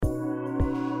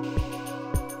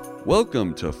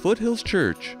Welcome to Foothills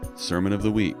Church Sermon of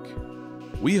the Week.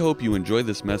 We hope you enjoy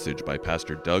this message by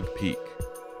Pastor Doug Peak.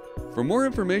 For more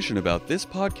information about this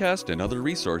podcast and other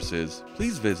resources,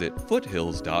 please visit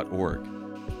foothills.org.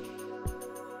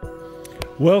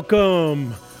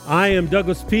 Welcome. I am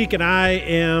Douglas Peak, and I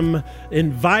am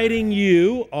inviting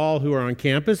you, all who are on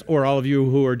campus, or all of you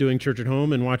who are doing church at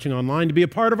home and watching online, to be a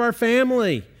part of our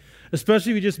family.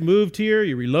 Especially if you just moved here,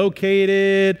 you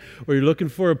relocated, or you're looking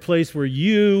for a place where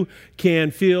you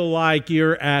can feel like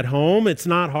you're at home. It's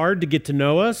not hard to get to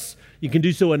know us. You can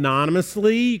do so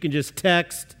anonymously. You can just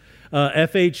text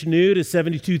FH New to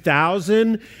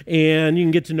 72,000, and you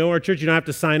can get to know our church. You don't have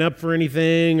to sign up for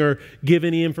anything or give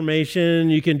any information.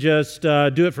 You can just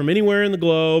do it from anywhere in the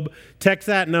globe, text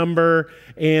that number,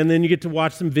 and then you get to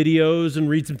watch some videos and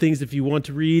read some things if you want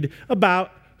to read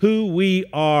about who we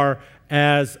are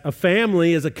as a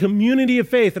family, as a community of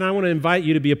faith, and I want to invite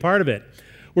you to be a part of it.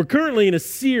 We're currently in a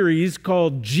series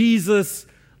called Jesus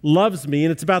Loves Me,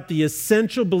 and it's about the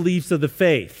essential beliefs of the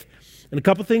faith. And a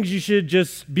couple things you should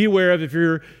just be aware of if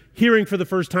you're hearing for the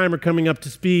first time or coming up to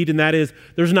speed, and that is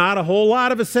there's not a whole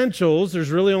lot of essentials.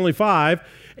 There's really only 5.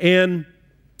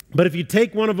 But if you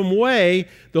take one of them away,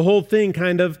 the whole thing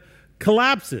kind of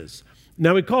collapses.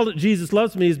 Now, we called it Jesus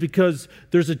Loves Me is because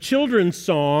there's a children's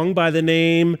song by the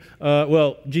name,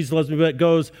 Jesus Loves Me, but it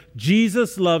goes,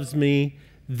 Jesus loves me,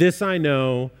 this I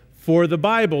know, for the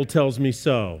Bible tells me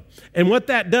so. And what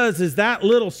that does is that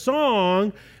little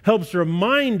song helps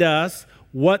remind us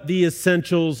what the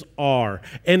essentials are.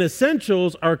 And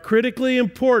essentials are critically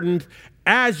important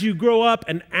as you grow up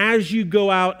and as you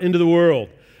go out into the world.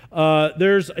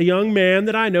 There's a young man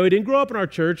that I know, he didn't grow up in our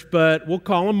church, but we'll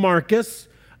call him Marcus.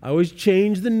 I always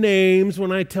change the names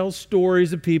when I tell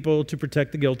stories of people to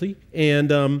protect the guilty.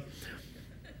 And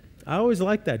I always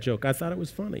liked that joke. I thought it was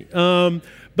funny.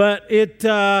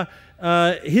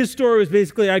 His story was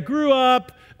basically, I grew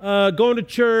up going to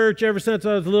church ever since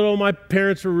I was little. My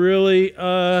parents were really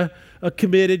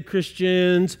committed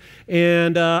Christians.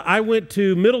 And I went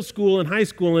to middle school and high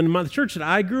school. And the church that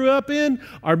I grew up in,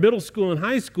 our middle school and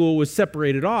high school was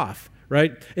separated off,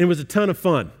 right? And it was a ton of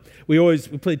fun. We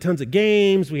played tons of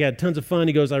games. We had tons of fun.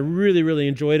 He goes, I really, really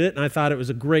enjoyed it. And I thought it was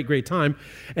a great, great time.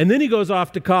 And then he goes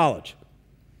off to college.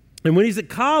 And when he's at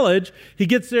college, he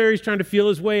gets there, he's trying to feel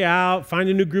his way out, find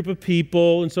a new group of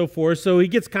people and so forth. So he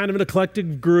gets kind of an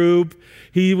eclectic group.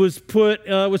 He was put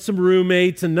with some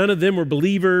roommates, and none of them were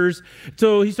believers.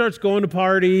 So he starts going to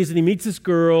parties, and he meets this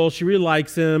girl. She really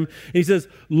likes him. And he says,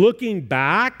 looking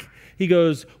back, he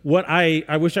goes, what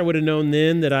I wish I would have known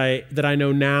then that I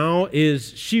know now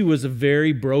is she was a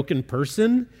very broken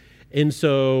person. And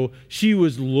so she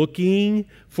was looking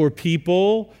for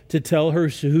people to tell her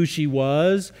who she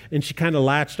was. And she kind of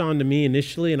latched on to me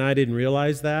initially, and I didn't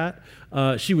realize that.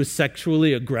 She was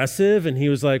sexually aggressive, and he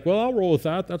was like, well, I'll roll with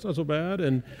that. That's not so bad.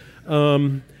 And,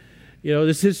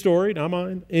 this is his story, not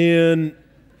mine. And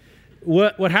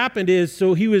what happened is,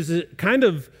 so he was kind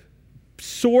of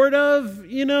sort of,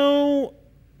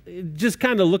 just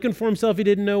kind of looking for himself. He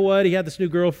didn't know what. He had this new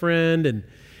girlfriend, and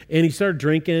he started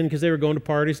drinking because they were going to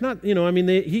parties.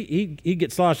 He'd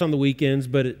get sloshed on the weekends,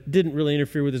 but it didn't really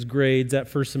interfere with his grades that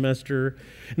first semester.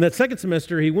 And that second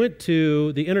semester, he went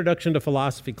to the Introduction to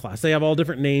Philosophy class. They have all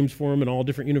different names for him in all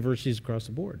different universities across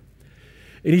the board.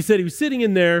 And he said he was sitting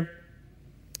in there,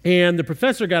 and the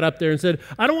professor got up there and said,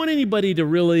 I don't want anybody to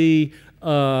really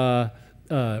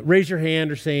raise your hand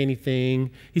or say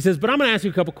anything. He says, but I'm going to ask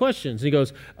you a couple questions. And he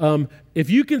goes, if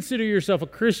you consider yourself a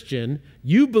Christian,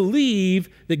 you believe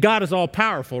that God is all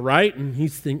powerful, right? And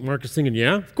Marcus thinking,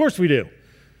 yeah, of course we do.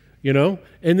 And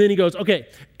then he goes, okay,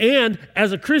 and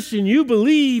as a Christian, you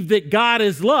believe that God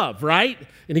is love, right?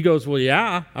 And he goes, well,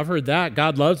 yeah, I've heard that.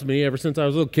 God loves me ever since I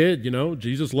was a little kid,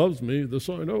 Jesus loves me, this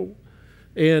I know.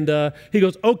 And he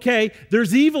goes, okay,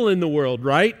 there's evil in the world,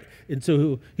 right? And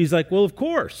so he's like, well, of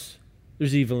course.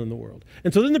 There's evil in the world.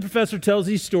 And so then the professor tells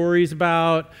these stories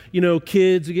about,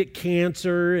 kids who get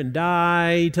cancer and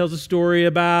die. He tells a story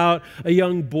about a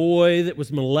young boy that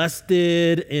was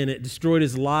molested and it destroyed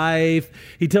his life.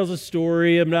 He tells a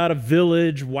story about a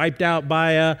village wiped out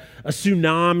by a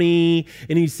tsunami.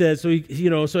 And he says, so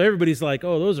everybody's like,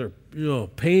 oh, those are,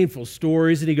 painful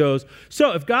stories. And he goes,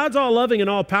 so if God's all loving and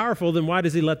all powerful, then why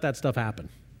does he let that stuff happen?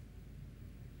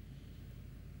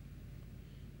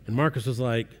 And Marcus was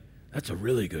like, that's a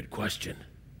really good question.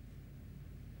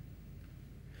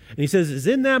 And he says, it's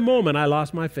in that moment I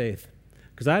lost my faith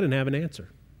because I didn't have an answer.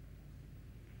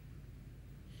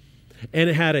 And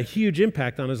it had a huge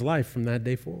impact on his life from that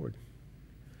day forward.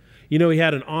 He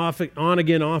had an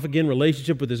on-again, off-again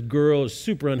relationship with this girl. It was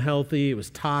super unhealthy. It was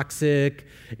toxic.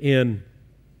 And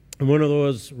in one of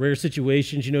those rare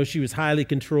situations, she was highly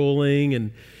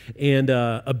controlling and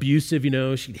abusive.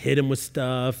 She'd hit him with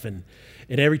stuff, and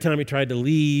every time he tried to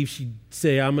leave, she'd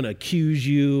say, "I'm going to accuse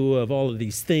you of all of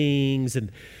these things."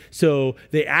 And so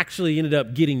they actually ended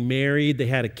up getting married. They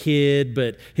had a kid,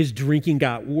 but his drinking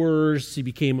got worse. He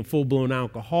became a full-blown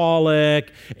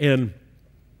alcoholic, and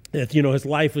his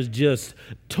life was just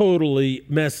totally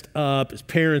messed up. His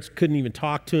parents couldn't even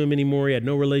talk to him anymore. He had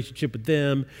no relationship with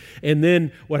them. And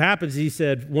then what happens, he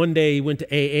said, one day he went to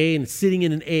AA, and sitting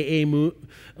in an AA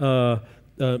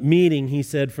meeting, he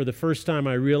said, "For the first time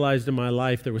I realized in my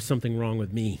life there was something wrong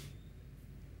with me.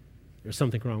 There was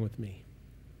something wrong with me."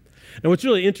 Now what's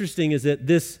really interesting is that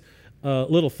this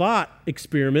little thought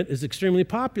experiment is extremely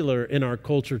popular in our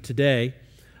culture today.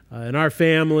 In our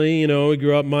family, we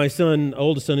grew up, my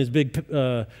oldest son is a big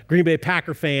Green Bay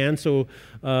Packer fan, so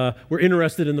we're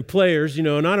interested in the players, and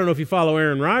I don't know if you follow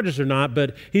Aaron Rodgers or not,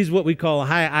 but he's what we call a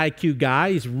high IQ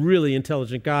guy. He's a really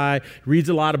intelligent guy, reads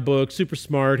a lot of books, super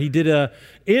smart. He did an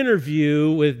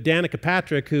interview with Danica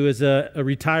Patrick, who is a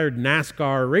retired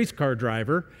NASCAR race car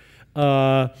driver,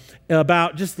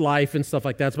 about just life and stuff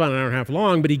like that. It's about an hour and a half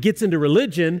long, but he gets into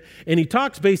religion, and he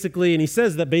talks basically, and he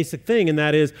says that basic thing, and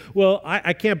that is, well,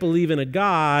 I can't believe in a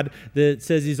God that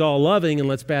says he's all loving and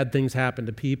lets bad things happen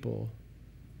to people.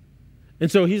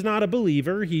 And so he's not a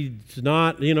believer. He's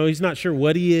not, he's not sure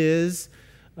what he is.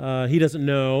 He doesn't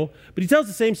know. But he tells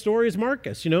the same story as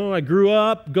Marcus. I grew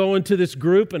up going to this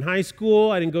group in high school.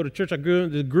 I didn't go to church. I grew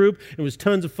into the group. It was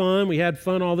tons of fun. We had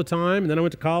fun all the time. And then I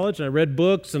went to college, and I read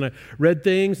books, and I read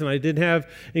things, and I didn't have,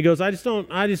 and he goes, I just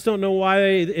don't know why,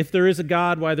 if there is a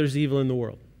God, why there's evil in the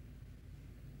world.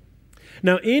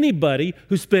 Now, anybody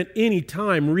who spent any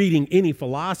time reading any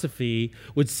philosophy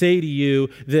would say to you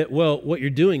that, well, what you're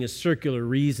doing is circular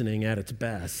reasoning at its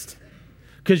best,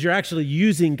 because you're actually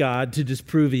using God to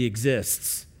disprove he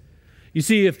exists. You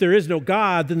see, if there is no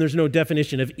God, then there's no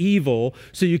definition of evil,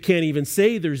 so you can't even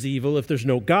say there's evil if there's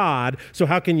no God. So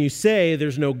how can you say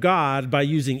there's no God by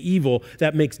using evil?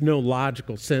 That makes no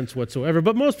logical sense whatsoever.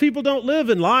 But most people don't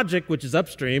live in logic, which is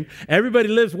upstream. Everybody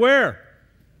lives where?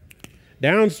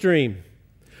 Downstream.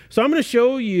 So I'm going to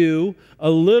show you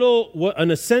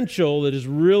an essential that is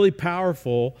really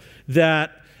powerful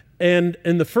And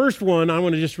the first one, I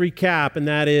want to just recap, and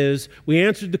that is, we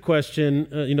answered the question,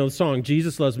 the song,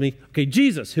 Jesus Loves Me. Okay,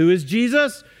 Jesus. Who is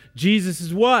Jesus? Jesus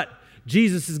is what?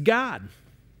 Jesus is God.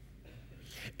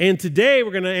 And today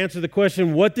we're going to answer the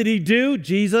question, what did he do?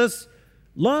 Jesus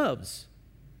loves.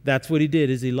 That's what he did,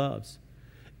 is he loves.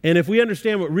 And if we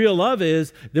understand what real love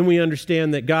is, then we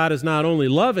understand that God is not only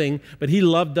loving, but he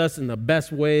loved us in the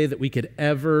best way that we could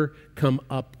ever come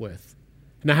up with.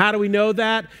 Now, how do we know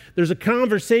that? There's a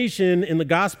conversation in the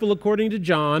Gospel according to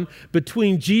John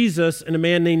between Jesus and a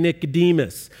man named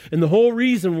Nicodemus. And the whole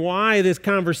reason why this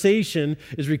conversation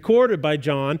is recorded by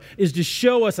John is to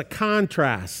show us a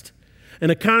contrast.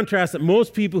 And a contrast that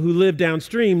most people who live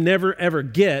downstream never, ever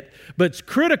get. But it's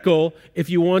critical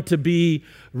if you want to be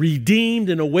redeemed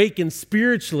and awakened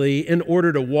spiritually in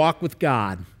order to walk with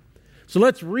God. So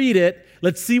let's read it.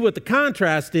 Let's see what the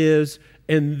contrast is.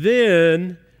 And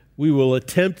then we will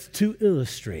attempt to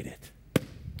illustrate it.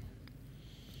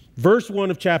 Verse 1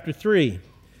 of chapter 3.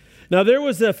 Now there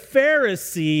was a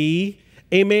Pharisee,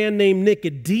 a man named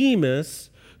Nicodemus,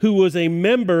 who was a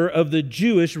member of the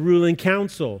Jewish ruling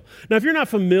council. Now, if you're not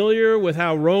familiar with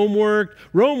how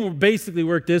Rome basically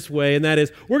worked this way, and that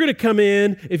is, we're going to come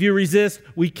in. If you resist,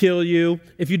 we kill you.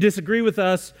 If you disagree with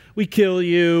us, we kill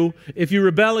you. If you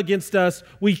rebel against us,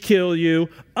 we kill you.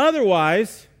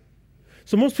 Otherwise,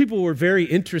 so most people were very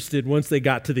interested once they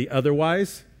got to the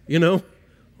otherwise, oh,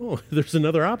 there's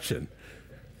another option.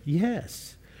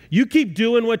 Yes. You keep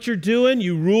doing what you're doing.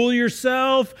 You rule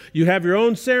yourself. You have your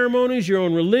own ceremonies, your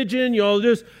own religion.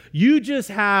 You just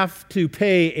have to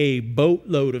pay a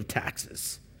boatload of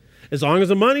taxes. As long as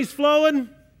the money's flowing,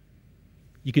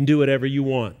 you can do whatever you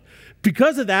want.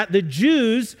 Because of that, the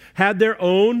Jews had their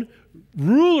own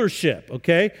rulership,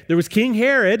 okay? There was King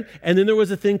Herod, and then there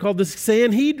was a thing called the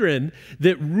Sanhedrin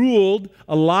that ruled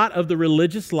a lot of the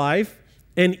religious life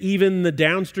and even the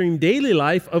downstream daily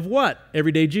life of what?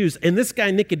 Everyday Jews. And this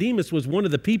guy Nicodemus was one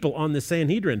of the people on the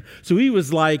Sanhedrin. So he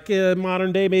was like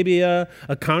modern day maybe a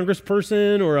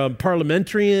congressperson or a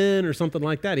parliamentarian or something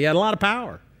like that. He had a lot of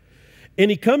power.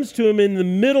 And he comes to him in the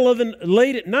middle of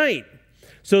late at night.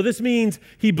 So this means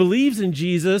he believes in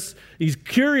Jesus, he's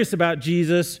curious about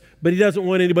Jesus, but he doesn't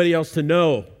want anybody else to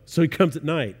know. So he comes at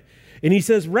night. And he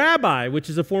says, Rabbi, which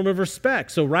is a form of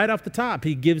respect. So right off the top,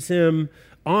 he gives him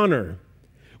honor.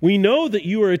 We know that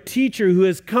you are a teacher who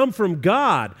has come from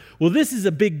God. Well, this is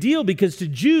a big deal because to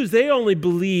Jews, they only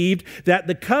believed that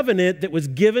the covenant that was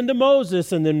given to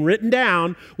Moses and then written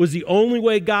down was the only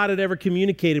way God had ever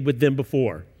communicated with them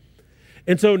before.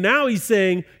 And so now he's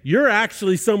saying, you're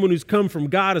actually someone who's come from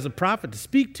God as a prophet to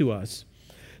speak to us.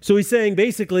 So he's saying,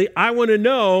 basically, I want to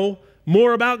know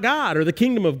more about God or the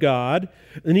kingdom of God.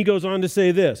 And he goes on to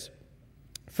say this,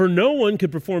 for no one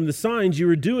could perform the signs you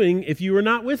are doing if you were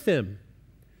not with him.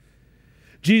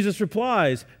 Jesus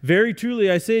replies, very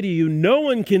truly I say to you, no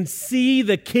one can see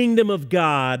the kingdom of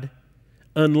God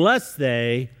unless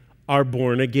they are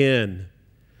born again.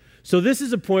 So this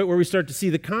is a point where we start to see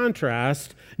the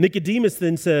contrast. Nicodemus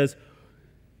then says,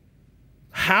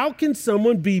 how can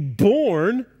someone be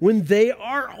born when they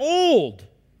are old?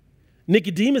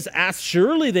 Nicodemus asks,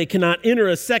 surely they cannot enter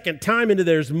a second time into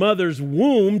their mother's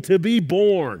womb to be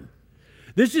born.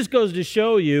 This just goes to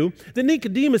show you that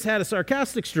Nicodemus had a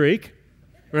sarcastic streak,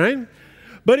 right?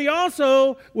 But he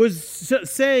also was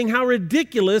saying how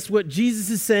ridiculous what Jesus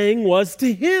is saying was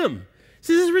to him. This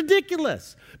is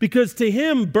ridiculous because to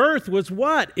him, birth was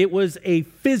what? It was a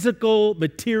physical,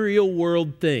 material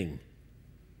world thing,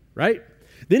 right?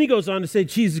 Then he goes on to say,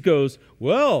 Jesus goes,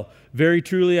 well, very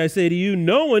truly I say to you,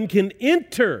 no one can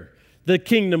enter the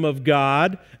kingdom of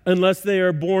God unless they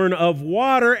are born of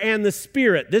water and the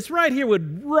Spirit. This right here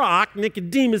would rock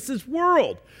Nicodemus's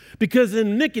world. Because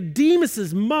in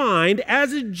Nicodemus's mind,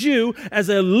 as a Jew, as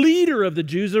a leader of the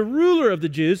Jews, a ruler of the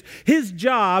Jews, his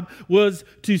job was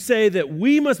to say that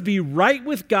we must be right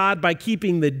with God by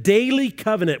keeping the daily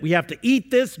covenant. We have to eat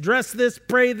this, dress this,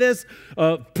 pray this,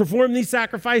 perform these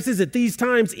sacrifices at these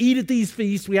times, eat at these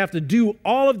feasts. We have to do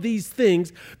all of these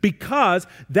things because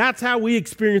that's how we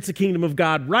experience the kingdom of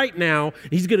God right now.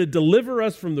 He's going to deliver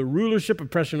us from the rulership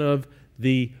oppression of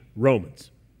the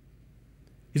Romans.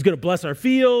 He's going to bless our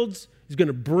fields. He's going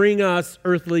to bring us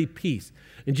earthly peace.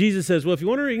 And Jesus says, well, if you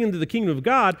want to enter into the kingdom of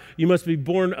God, you must be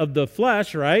born of the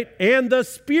flesh, right? And the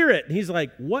Spirit. And he's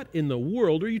like, what in the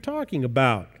world are you talking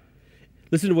about?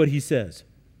 Listen to what he says.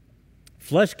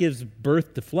 Flesh gives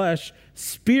birth to flesh.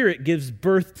 Spirit gives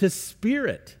birth to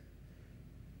spirit.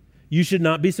 You should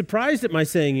not be surprised at my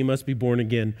saying you must be born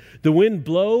again. The wind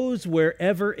blows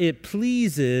wherever it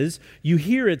pleases. You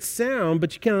hear its sound,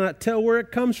 but you cannot tell where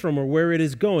it comes from or where it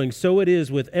is going. So it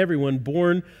is with everyone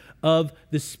born of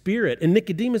the Spirit. And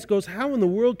Nicodemus goes, how in the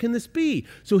world can this be?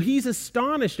 So he's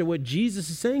astonished at what Jesus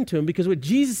is saying to him, because what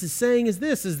Jesus is saying is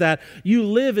this, is that you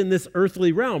live in this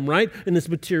earthly realm, right? In this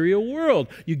material world.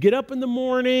 You get up in the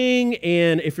morning,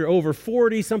 and if you're over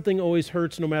 40, something always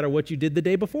hurts no matter what you did the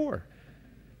day before.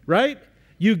 Right?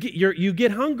 You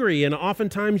get hungry, and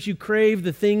oftentimes you crave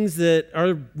the things that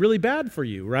are really bad for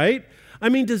you, right? I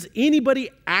mean, does anybody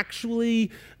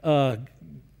actually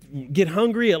get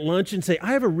hungry at lunch and say,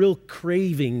 I have a real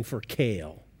craving for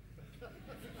kale?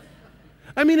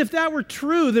 I mean, if that were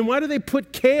true, then why do they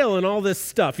put kale in all this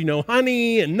stuff? You know,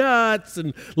 honey and nuts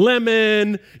and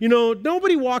lemon. You know,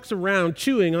 nobody walks around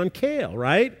chewing on kale,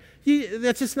 right?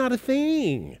 That's just not a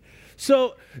thing.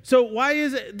 So why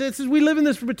is it, we live in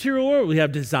this material world. We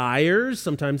have desires.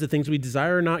 Sometimes the things we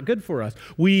desire are not good for us.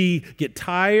 We get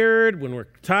tired. When we're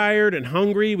tired and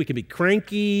hungry, we can be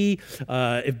cranky.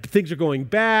 If things are going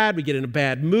bad, we get in a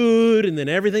bad mood, and then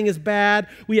everything is bad.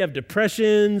 We have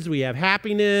depressions. We have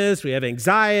happiness. We have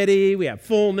anxiety. We have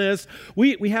fullness.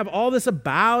 We have all this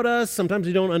about us. Sometimes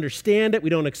we don't understand it. We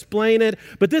don't explain it.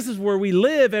 But this is where we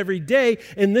live every day,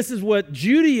 and this is what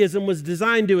Judaism was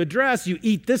designed to address. You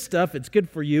eat this stuff. It's good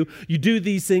for you. You do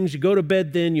these things. You go to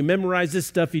bed then. You memorize this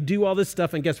stuff. You do all this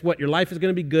stuff. And guess what? Your life is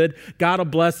going to be good. God will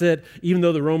bless it. Even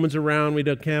though the Romans are around, we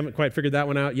haven't quite figured that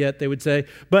one out yet, they would say.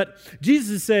 But Jesus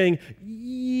is saying,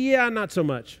 yeah, not so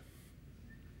much.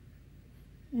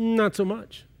 Not so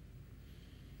much.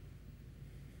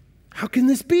 How can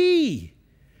this be?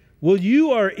 Well,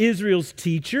 you are Israel's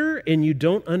teacher and you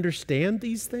don't understand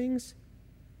these things?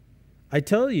 I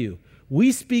tell you,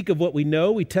 we speak of what we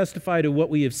know, we testify to what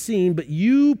we have seen, but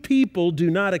you people do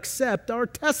not accept our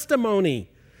testimony.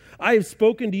 I have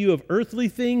spoken to you of earthly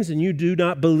things, and you do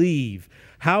not believe.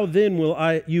 How then will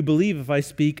you believe if I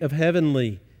speak of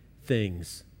heavenly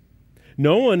things?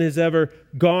 No one has ever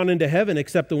gone into heaven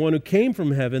except the one who came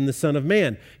from heaven, the Son of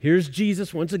Man. Here's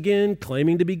Jesus once again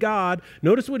claiming to be God.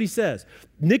 Notice what he says.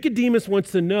 Nicodemus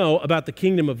wants to know about the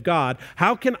kingdom of God.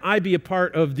 How can I be a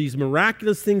part of these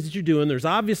miraculous things that you're doing? There's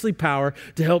obviously power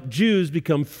to help Jews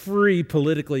become free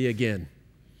politically again.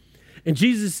 And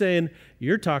Jesus is saying,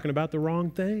 you're talking about the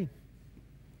wrong thing.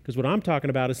 Because what I'm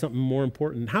talking about is something more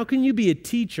important. How can you be a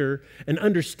teacher and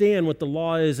understand what the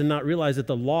law is and not realize that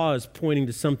the law is pointing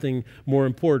to something more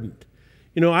important?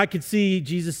 You know, I could see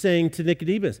Jesus saying to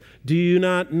Nicodemus, do you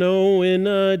not know when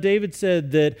David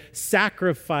said that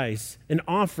sacrifice and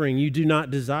offering you do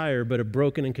not desire, but a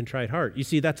broken and contrite heart? You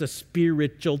see, that's a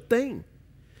spiritual thing.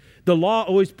 The law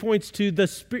always points to the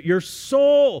spirit, your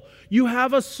soul. You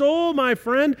have a soul, my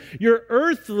friend. Your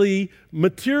earthly,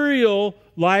 material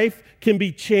life can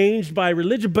be changed by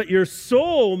religion, but your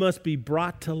soul must be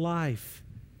brought to life.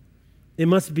 It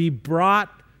must be brought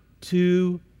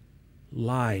to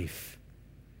life.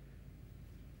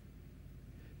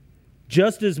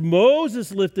 Just as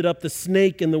Moses lifted up the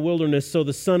snake in the wilderness, so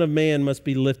the Son of Man must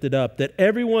be lifted up, that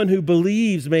everyone who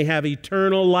believes may have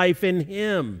eternal life in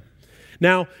him.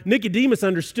 Now, Nicodemus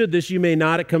understood this. You may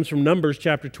not. It comes from Numbers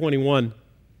chapter 21.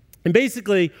 And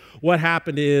basically what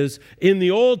happened is, in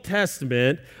the Old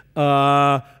Testament,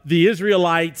 the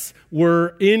Israelites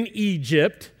were in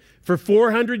Egypt for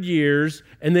 400 years,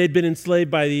 and they'd been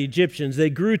enslaved by the Egyptians. They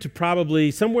grew to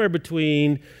probably somewhere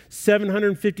between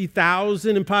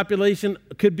 750,000 in population.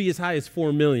 It could be as high as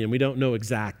 4 million. We don't know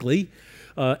exactly.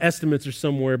 Estimates are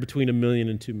somewhere between 1 million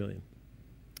and 2 million.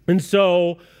 And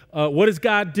so what does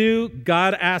God do?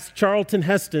 God asked Charlton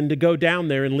Heston to go down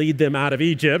there and lead them out of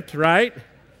Egypt, right?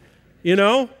 You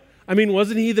know? I mean,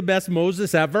 wasn't he the best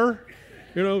Moses ever?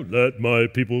 You know, let my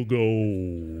people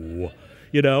go.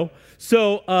 You know?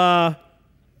 So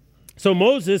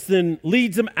Moses then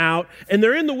leads them out, and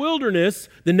they're in the wilderness,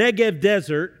 the Negev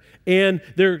desert, and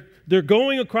they're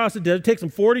going across the desert. It takes them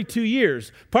 42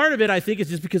 years. Part of it, I think, is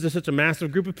just because it's such a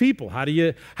massive group of people.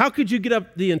 How could you get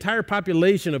up the entire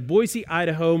population of Boise,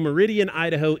 Idaho, Meridian,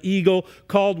 Idaho, Eagle,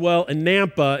 Caldwell, and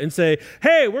Nampa and say,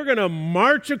 hey, we're going to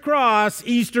march across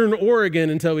eastern Oregon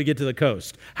until we get to the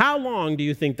coast? How long do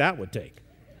you think that would take?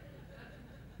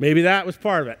 Maybe that was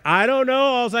part of it. I don't know.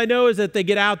 All I know is that they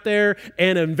get out there,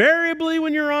 and invariably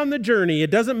when you're on the journey, it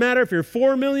doesn't matter if you're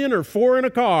 4 million or 4 in a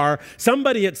car,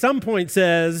 somebody at some point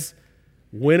says,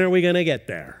 when are we going to get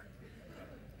there?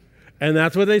 And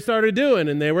that's what they started doing,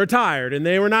 and they were tired, and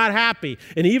they were not happy.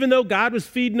 And even though God was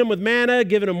feeding them with manna,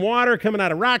 giving them water, coming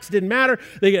out of rocks, didn't matter.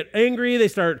 They get angry. They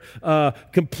start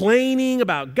complaining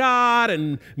about God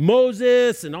and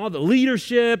Moses and all the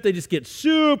leadership. They just get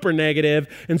super negative.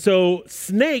 And so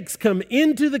snakes come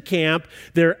into the camp.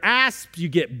 They're asps. You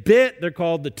get bit. They're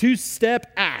called the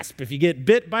two-step asp. If you get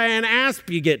bit by an asp,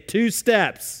 you get 2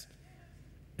 steps,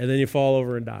 and then you fall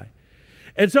over and die.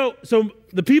 And so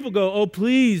the people go, oh,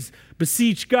 please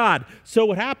beseech God. So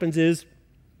what happens is,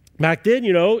 back then,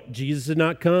 you know, Jesus had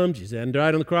not come. Jesus hadn't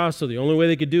died on the cross. So the only way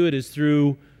they could do it is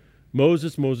through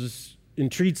Moses. Moses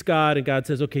entreats God, and God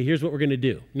says, okay, here's what we're going to do.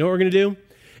 You know what we're going to do?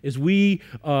 Is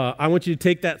I want you to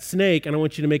take that snake, and I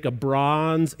want you to make a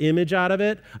bronze image out of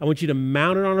it. I want you to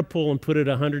mount it on a pole and put it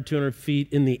 100, 200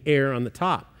 feet in the air on the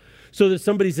top. So that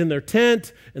somebody's in their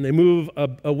tent and they move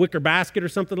a wicker basket or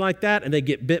something like that, and they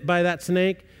get bit by that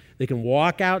snake, they can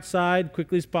walk outside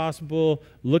quickly as possible,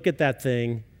 look at that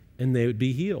thing, and they would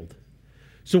be healed.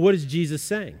 So what is Jesus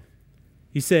saying?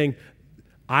 He's saying,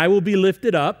 I will be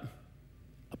lifted up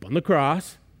on the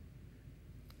cross,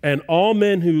 and all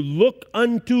men who look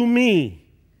unto me,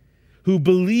 who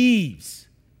believes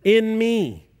in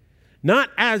me,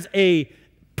 not as a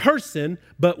person,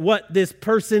 but what this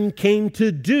person came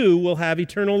to do, will have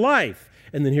eternal life.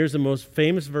 And then here's the most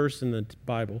famous verse in the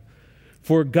Bible.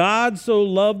 For God so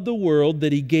loved the world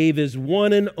that he gave his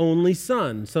one and only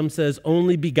Son. Some says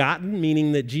only begotten,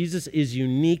 meaning that Jesus is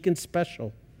unique and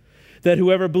special. That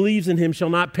whoever believes in him shall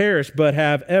not perish, but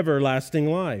have everlasting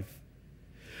life.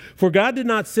 For God did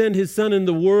not send his Son in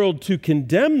the world to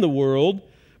condemn the world,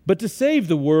 but to save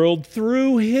the world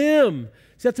through him.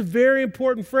 See, that's a very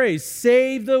important phrase.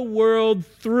 Save the world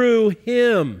through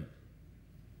him.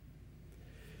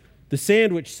 The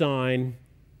sandwich sign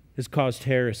has caused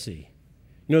heresy.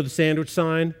 You know the sandwich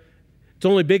sign? It's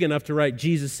only big enough to write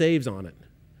Jesus saves on it.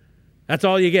 That's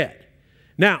all you get.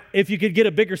 Now, if you could get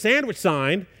a bigger sandwich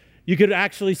sign, you could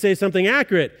actually say something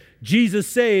accurate. Jesus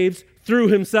saves through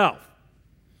himself.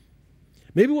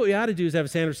 Maybe what we ought to do is have a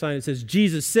sandwich sign that says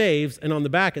Jesus saves, and on the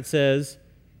back it says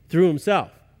through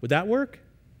himself. Would that work?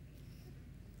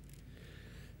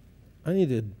 I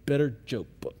need a better joke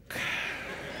book.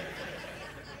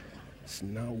 It's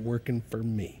not working for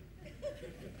me.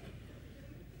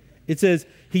 It says,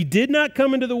 he did not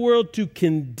come into the world to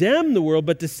condemn the world,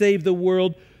 but to save the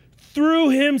world through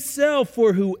himself.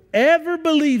 For whoever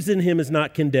believes in him is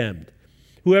not condemned.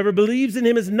 Whoever believes in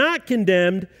him is not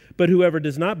condemned, but whoever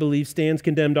does not believe stands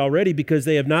condemned already, because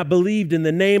they have not believed in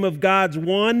the name of God's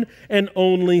one and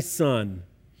only Son.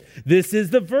 This is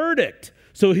the verdict.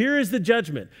 So here is the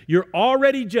judgment. You're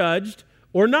already judged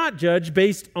or not judged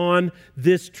based on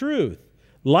this truth.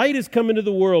 Light has come into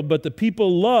the world, but the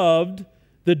people loved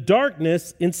the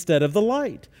darkness instead of the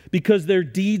light, because their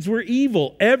deeds were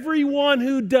evil. Everyone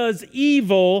who does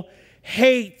evil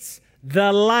hates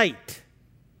the light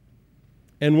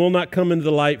and will not come into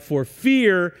the light for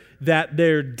fear that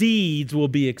their deeds will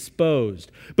be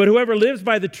exposed. But whoever lives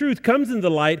by the truth comes into the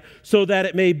light, so that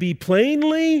it may be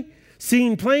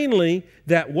seen plainly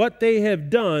that what they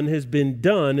have done has been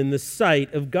done in the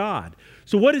sight of God.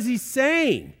 So what is he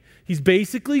saying? He's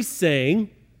basically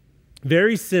saying,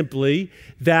 very simply,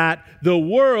 that the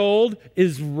world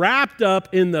is wrapped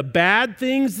up in the bad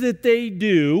things that they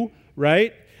do,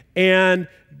 right? And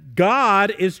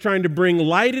God is trying to bring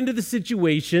light into the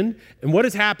situation. And what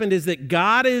has happened is that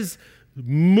God is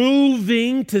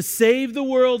moving to save the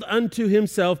world unto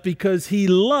himself because he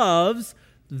loves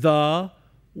the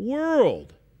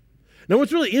world. Now,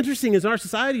 what's really interesting is our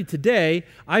society today,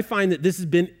 I find that this has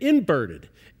been inverted.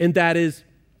 And that is,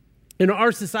 in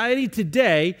our society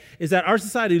today, is that our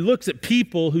society looks at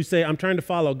people who say, I'm trying to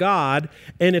follow God,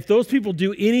 and if those people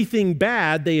do anything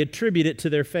bad, they attribute it to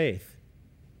their faith,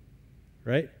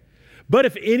 right? But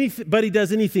if anybody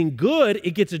does anything good,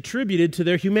 it gets attributed to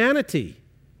their humanity.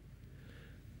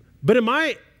 But in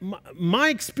my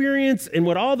experience and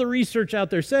what all the research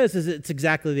out there says is it's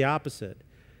exactly the opposite.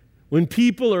 When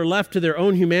people are left to their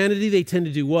own humanity, they tend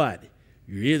to do what?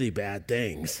 Really bad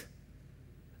things.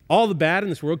 All the bad in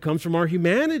this world comes from our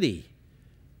humanity.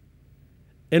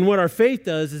 And what our faith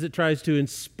does is it tries to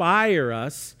inspire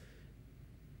us,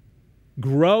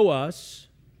 grow us,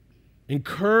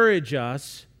 encourage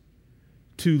us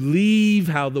to leave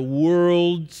how the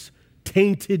world's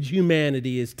tainted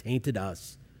humanity has tainted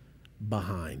us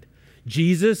behind.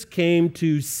 Jesus came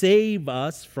to save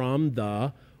us from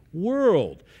the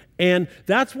world. And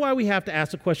that's why we have to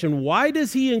ask the question, why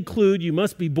does he include you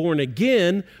must be born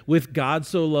again with God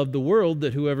so loved the world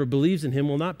that whoever believes in him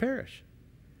will not perish?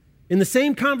 In the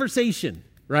same conversation,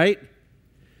 right?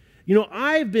 You know,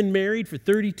 I've been married for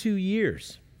 32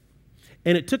 years.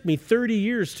 And it took me 30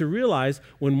 years to realize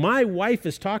when my wife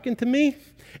is talking to me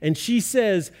and she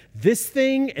says this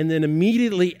thing and then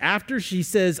immediately after she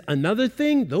says another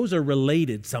thing, those are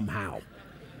related somehow.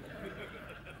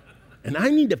 And I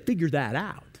need to figure that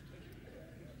out.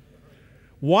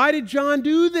 Why did John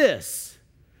do this?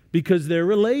 Because they're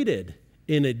related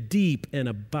in a deep and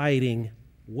abiding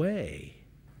way.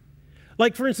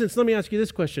 Like, for instance, let me ask you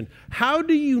this question. How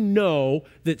do you know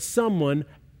that someone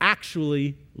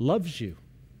actually loves you?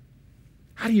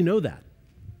 How do you know that?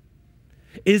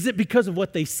 Is it because of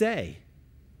what they say?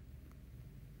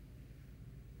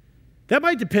 That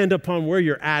might depend upon where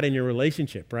you're at in your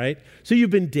relationship, right? So you've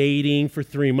been dating for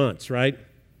 3 months, right?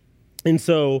 And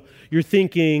so you're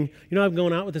thinking, you know, I've been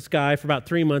going out with this guy for about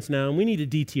 3 months now, and we need a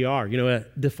DTR, you know,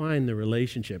 define the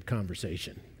relationship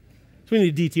conversation. So we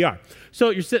need a DTR. So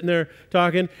you're sitting there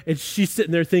talking, and she's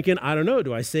sitting there thinking, I don't know,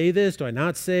 do I say this? Do I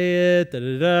not say it?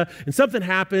 Da-da-da. And something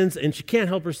happens, and she can't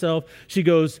help herself. She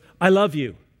goes, I love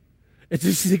you. And so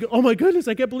she's thinking, oh my goodness,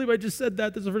 I can't believe I just said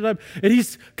that. This is the first time. And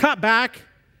he's caught back,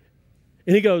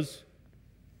 and he goes,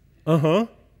 uh-huh.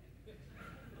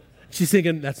 She's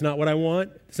thinking, that's not what I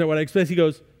want. That's not what I expect. He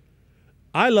goes,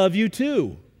 I love you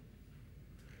too.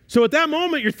 So at that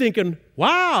moment, you're thinking,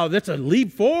 wow, that's a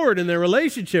leap forward in their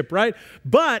relationship, right?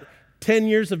 But 10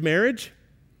 years of marriage,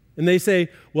 and they say,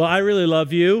 well, I really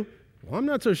love you. Well, I'm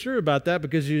not so sure about that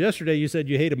because yesterday you said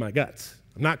you hated my guts.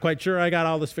 I'm not quite sure I got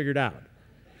all this figured out.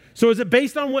 So is it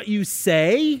based on what you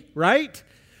say, right?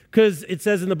 Because it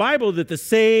says in the Bible that the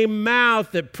same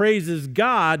mouth that praises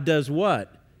God does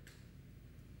what?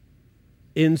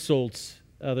 Insults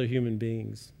other human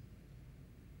beings.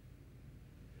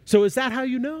 So is that how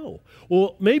you know?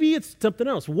 Well, maybe it's something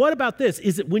else. What about this?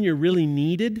 Is it when you're really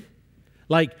needed?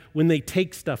 Like when they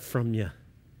take stuff from you?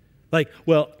 Like,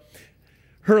 well,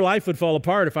 her life would fall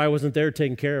apart if I wasn't there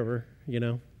taking care of her, you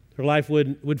know? Her life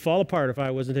would fall apart if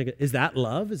I wasn't taking. Is that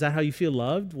love? Is that how you feel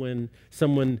loved when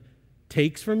someone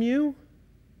takes from you?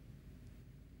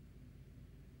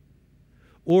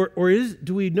 Or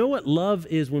do we know what love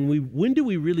is when do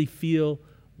we really feel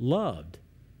loved?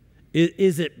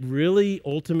 Is it really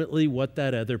ultimately what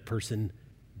that other person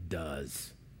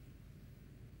does?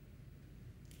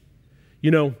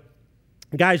 You know,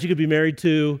 guys, you could be married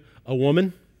to a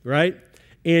woman, right?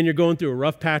 And you're going through a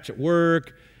rough patch at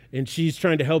work, and she's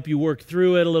trying to help you work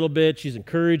through it a little bit. She's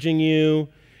encouraging you,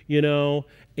 you know,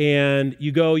 and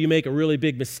you make a really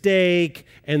big mistake,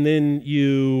 and then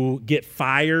you get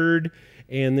fired,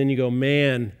 and then you go,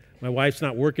 man, My wife's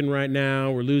not working right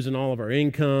now. We're losing all of our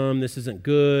income. This isn't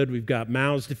good. We've got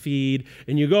mouths to feed.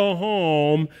 And you go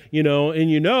home,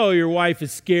 and your wife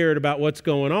is scared about what's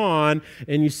going on.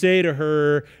 And you say to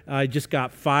her, I just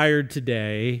got fired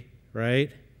today,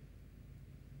 right?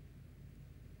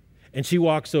 And she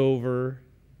walks over.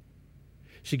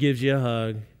 She gives you a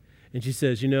hug. And she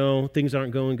says, things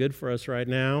aren't going good for us right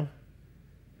now.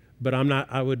 But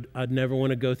I'd never want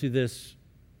to go through this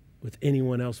with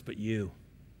anyone else but you.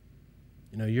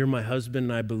 You're my husband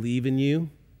and I believe in you.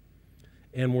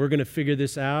 And we're going to figure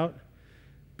this out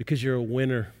because you're a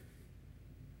winner.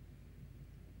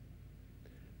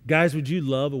 Guys, would you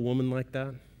love a woman like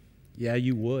that? Yeah,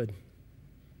 you would.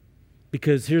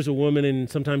 Because here's a woman in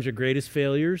sometimes your greatest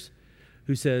failures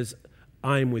who says,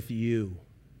 I'm with you.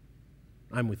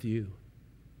 I'm with you.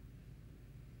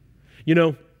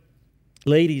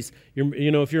 Ladies,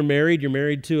 if you're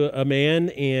married to a man,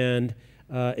 and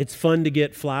it's fun to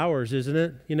get flowers, isn't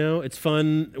it? It's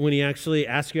fun when he actually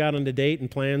asks you out on a date and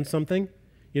plans something.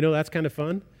 That's kind of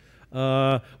fun.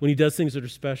 When he does things that are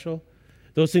special.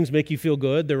 Those things make you feel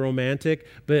good. They're romantic.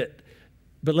 But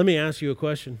let me ask you a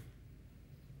question.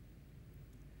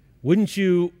 Wouldn't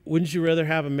you rather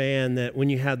have a man that when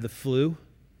you had the flu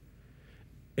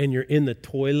and you're in the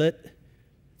toilet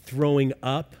throwing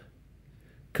up,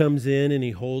 comes in and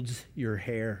he holds your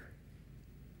hair?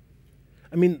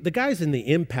 I mean, the guy's in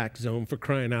the impact zone, for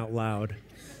crying out loud.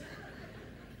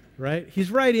 Right?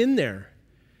 He's right in there,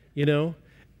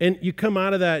 And you come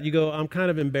out of that, you go, I'm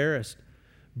kind of embarrassed.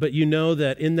 But you know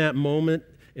that in that moment,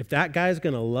 if that guy's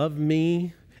going to love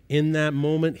me in that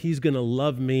moment, he's going to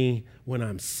love me when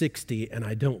I'm 60 and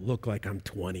I don't look like I'm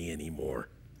 20 anymore.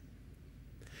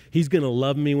 He's going to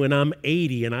love me when I'm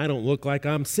 80 and I don't look like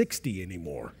I'm 60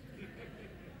 anymore.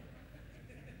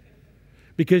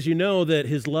 Because you know that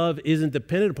his love isn't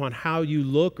dependent upon how you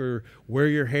look or where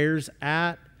your hair's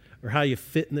at or how you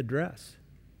fit in the dress.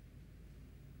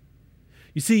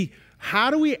 You see,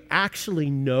 how do we actually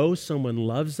know someone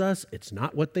loves us? It's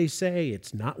not what they say.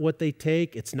 It's not what they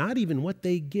take. It's not even what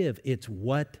they give. It's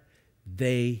what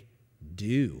they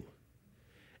do.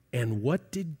 And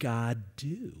what did God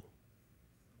do?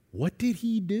 What did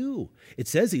he do? It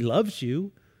says he loves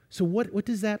you. So what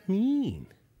does that mean?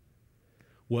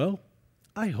 Well,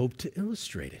 I hope to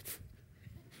illustrate it.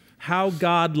 How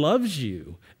God loves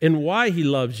you and why he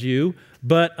loves you.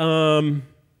 But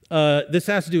this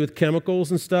has to do with chemicals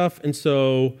and stuff. And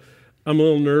so I'm a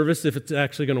little nervous if it's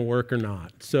actually going to work or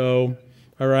not. So,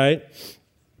 all right.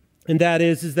 And that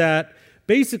is that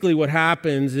basically what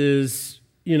happens is,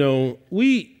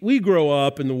 we grow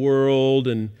up in the world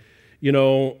and,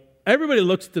 everybody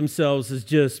looks at themselves as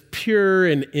just pure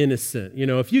and innocent.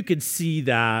 If you could see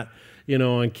that,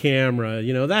 on camera,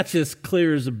 that just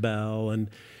clears a bell, and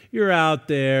you're out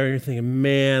there, and you're thinking,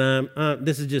 man,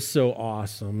 this is just so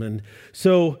awesome. And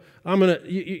so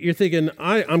you're thinking,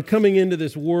 I'm coming into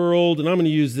this world, and I'm going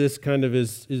to use this kind of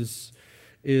as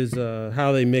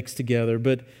how they mix together.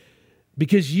 But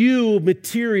because you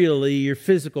materially, your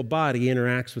physical body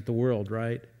interacts with the world,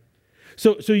 right?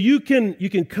 So you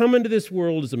can come into this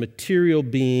world as a material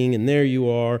being, and there you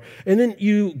are. And then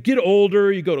you get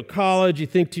older, you go to college, you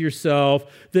think to yourself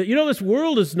that, this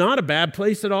world is not a bad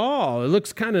place at all. It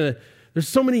looks there's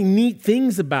so many neat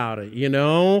things about it,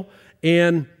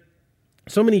 and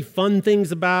so many fun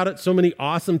things about it, so many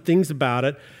awesome things about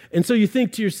it. And so you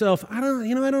think to yourself, I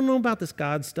don't know about this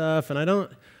God stuff, and I'm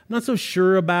not so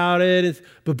sure about it.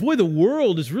 But boy, the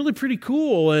world is really pretty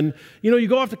cool. And, you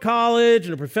go off to college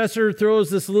and a professor throws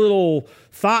this little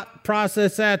thought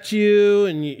process at you,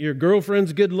 and your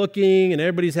girlfriend's good looking and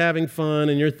everybody's having fun,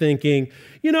 and you're thinking,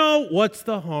 what's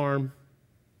the harm?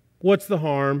 What's the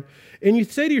harm? And you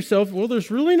say to yourself, well, there's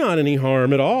really not any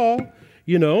harm at all.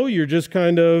 You're just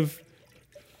kind of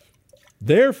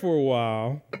there for a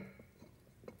while.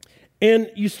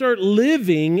 And you start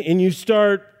living and you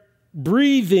start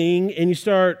breathing and you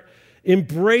start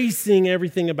embracing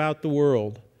everything about the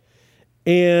world.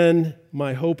 And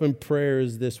my hope and prayer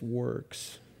is this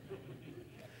works.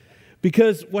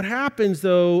 Because what happens,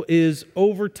 though, is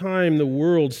over time the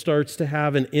world starts to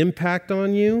have an impact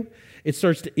on you. It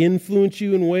starts to influence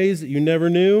you in ways that you never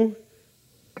knew.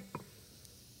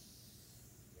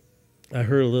 I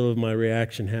heard a little of my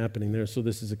reaction happening there, so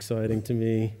this is exciting to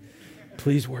me.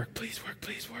 Please work, please work,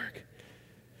 please work.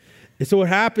 And so what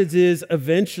happens is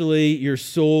eventually your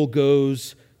soul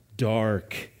goes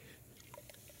dark.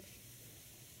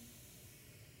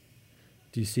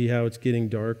 Do you see how it's getting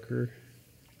darker?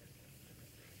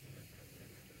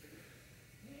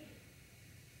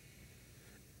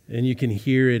 And you can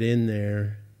hear it in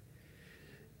there.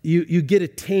 you get a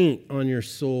taint on your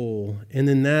soul, and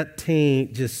then that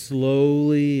taint just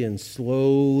slowly and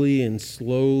slowly and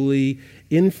slowly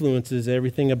influences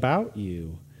everything about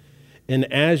you. And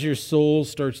as your soul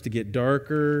starts to get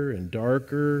darker and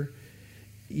darker,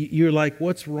 you're like,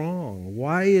 what's wrong?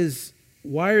 Why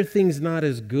are things not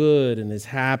as good and as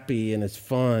happy and as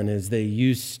fun as they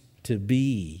used to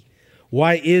be?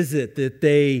 Why is it that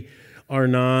they are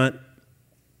not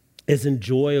as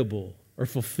enjoyable or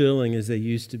fulfilling as they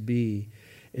used to be?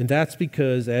 And that's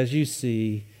because, as you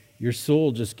see, your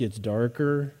soul just gets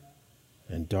darker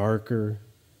and darker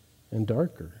and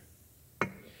darker.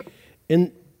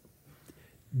 And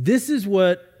this is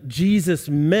what Jesus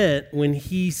meant when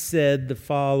he said the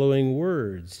following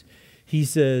words. He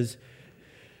says,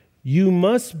 "You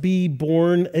must be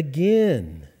born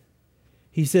again."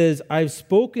 He says, "I've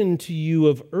spoken to you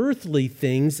of earthly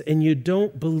things and you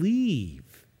don't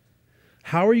believe.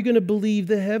 How are you going to believe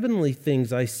the heavenly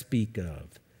things I speak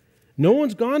of? No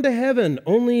one's gone to heaven,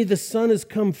 only the Son has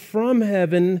come from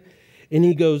heaven." And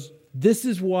he goes, this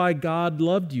is why God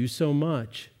loved you so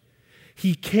much.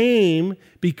 He came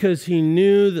because he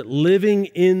knew that living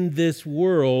in this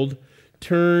world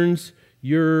turns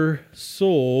your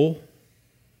soul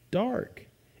dark.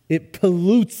 It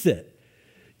pollutes it.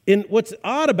 And what's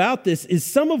odd about this is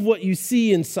some of what you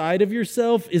see inside of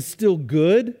yourself is still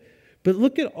good, but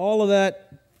look at all of that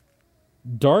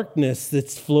darkness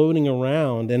that's floating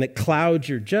around, and it clouds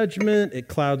your judgment. It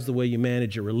clouds the way you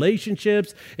manage your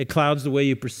relationships. It clouds the way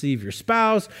you perceive your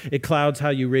spouse. It clouds how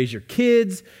you raise your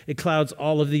kids. It clouds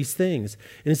all of these things.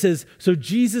 And it says, so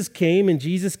Jesus came, and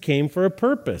Jesus came for a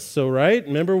purpose. So, right?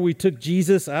 Remember we took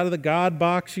Jesus out of the God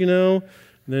box, And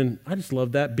then I just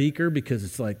love that beaker because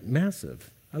it's like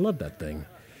massive. I love that thing.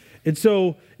 And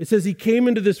so it says he came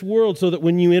into this world so that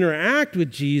when you interact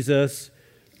with Jesus,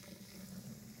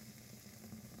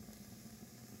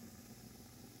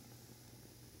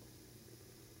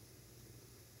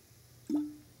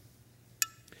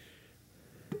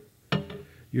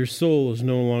 your soul is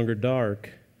no longer dark.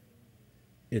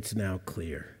 It's now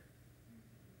clear.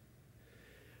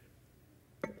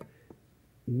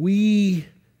 We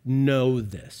know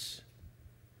this,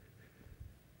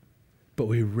 but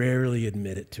we rarely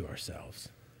admit it to ourselves.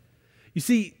 You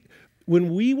see,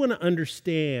 when we want to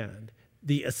understand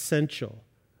the essential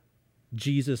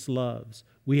Jesus loves,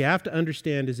 we have to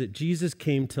understand is that Jesus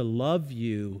came to love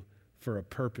you for a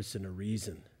purpose and a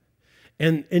reason.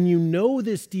 And you know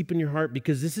this deep in your heart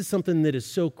because this is something that is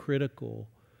so critical.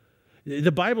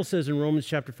 The Bible says in Romans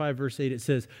chapter 5, verse 8, it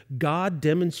says, God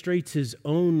demonstrates his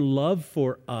own love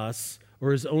for us,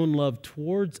 or his own love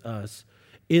towards us,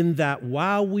 in that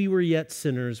while we were yet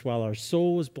sinners, while our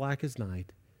soul was black as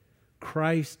night,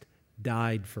 Christ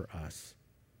died for us.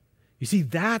 You see,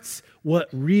 that's what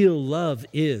real love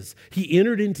is. He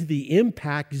entered into the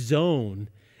impact zone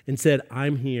and said,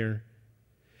 I'm here.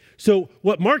 So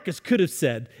what Marcus could have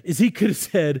said is he could have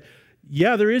said,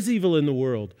 yeah, there is evil in the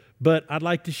world, but I'd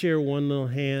like to share one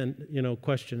little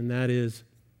question, and that is,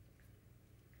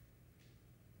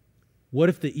 what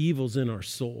if the evil's in our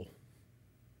soul?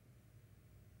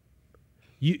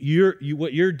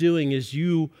 What you're doing is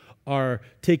you are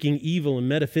taking evil and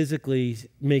metaphysically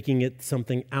making it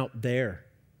something out there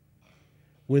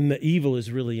when the evil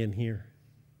is really in here.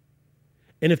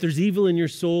 And if there's evil in your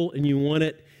soul and you want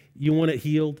it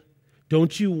healed,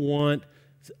 don't you want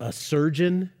a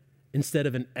surgeon instead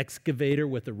of an excavator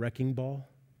with a wrecking ball?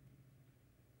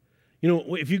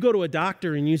 If you go to a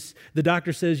doctor and the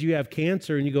doctor says you have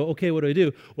cancer and you go, okay, what do I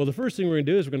do? Well, the first thing we're going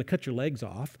to do is we're going to cut your legs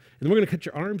off, and then we're going to cut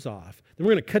your arms off, then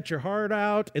we're going to cut your heart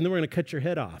out, and then we're going to cut your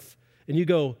head off. And you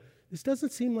go, this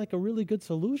doesn't seem like a really good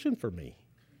solution for me.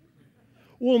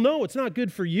 Well, no, it's not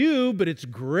good for you, but it's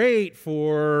great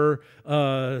for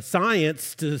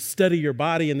science to study your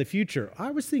body in the future.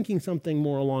 I was thinking something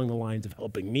more along the lines of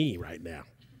helping me right now.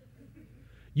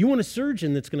 You want a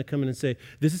surgeon that's going to come in and say,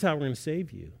 this is how we're going to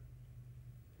save you.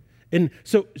 And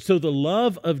so the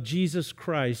love of Jesus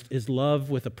Christ is love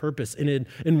with a purpose. And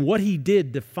what he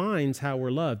did defines how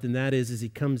we're loved, and that is he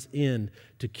comes in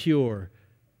to cure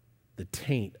the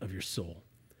taint of your soul.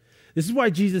 This is why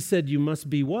Jesus said you must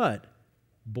be what?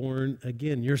 Born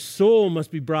again. Your soul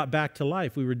must be brought back to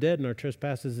life. We were dead in our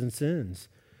trespasses and sins,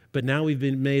 but now we've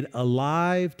been made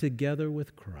alive together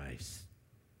with Christ.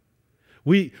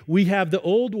 We have the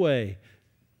old way.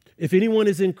 If anyone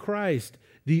is in Christ,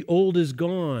 the old is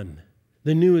gone,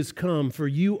 the new has come, for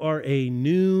you are a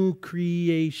new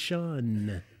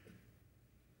creation.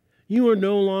 You are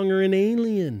no longer an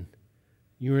alien.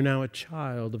 You are now a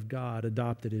child of God,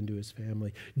 adopted into his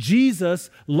family.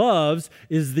 Jesus loves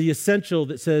is the essential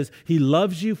that says he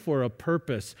loves you for a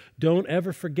purpose. Don't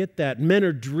ever forget that. Men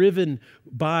are driven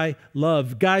by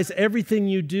love. Guys, everything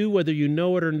you do, whether you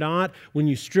know it or not, when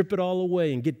you strip it all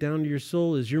away and get down to your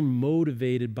soul, is you're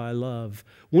motivated by love.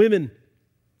 Women,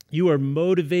 you are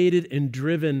motivated and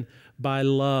driven by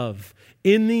love.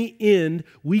 In the end,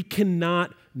 we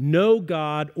cannot know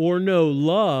God or know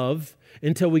love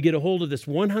until we get a hold of this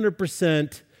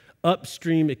 100%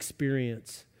 upstream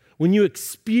experience. When you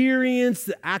experience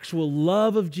the actual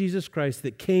love of Jesus Christ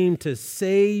that came to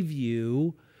save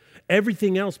you,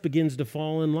 everything else begins to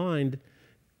fall in line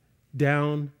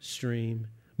downstream.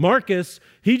 Marcus,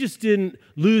 he just didn't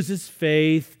lose his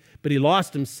faith, but he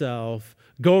lost himself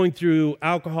going through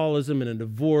alcoholism and a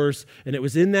divorce. And it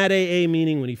was in that AA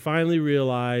meeting when he finally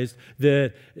realized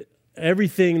that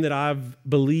everything that I've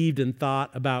believed and thought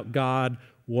about God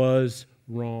was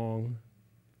wrong.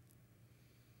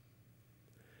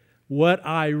 What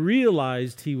I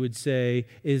realized, he would say,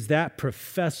 is that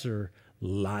professor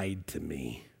lied to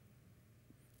me.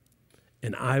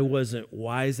 And I wasn't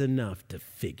wise enough to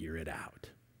figure it out.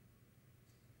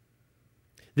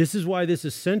 This is why this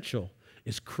essential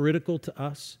is critical to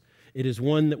us. It is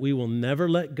one that we will never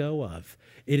let go of.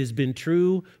 It has been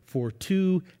true for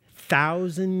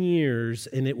 2,000 years,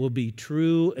 and it will be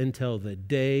true until the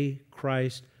day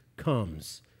Christ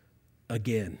comes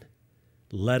again.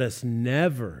 Let us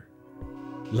never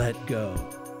let go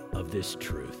of this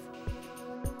truth.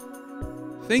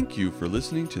 Thank you for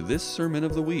listening to this Sermon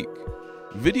of the Week.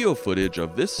 Video footage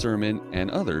of this sermon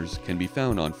and others can be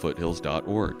found on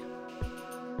foothills.org.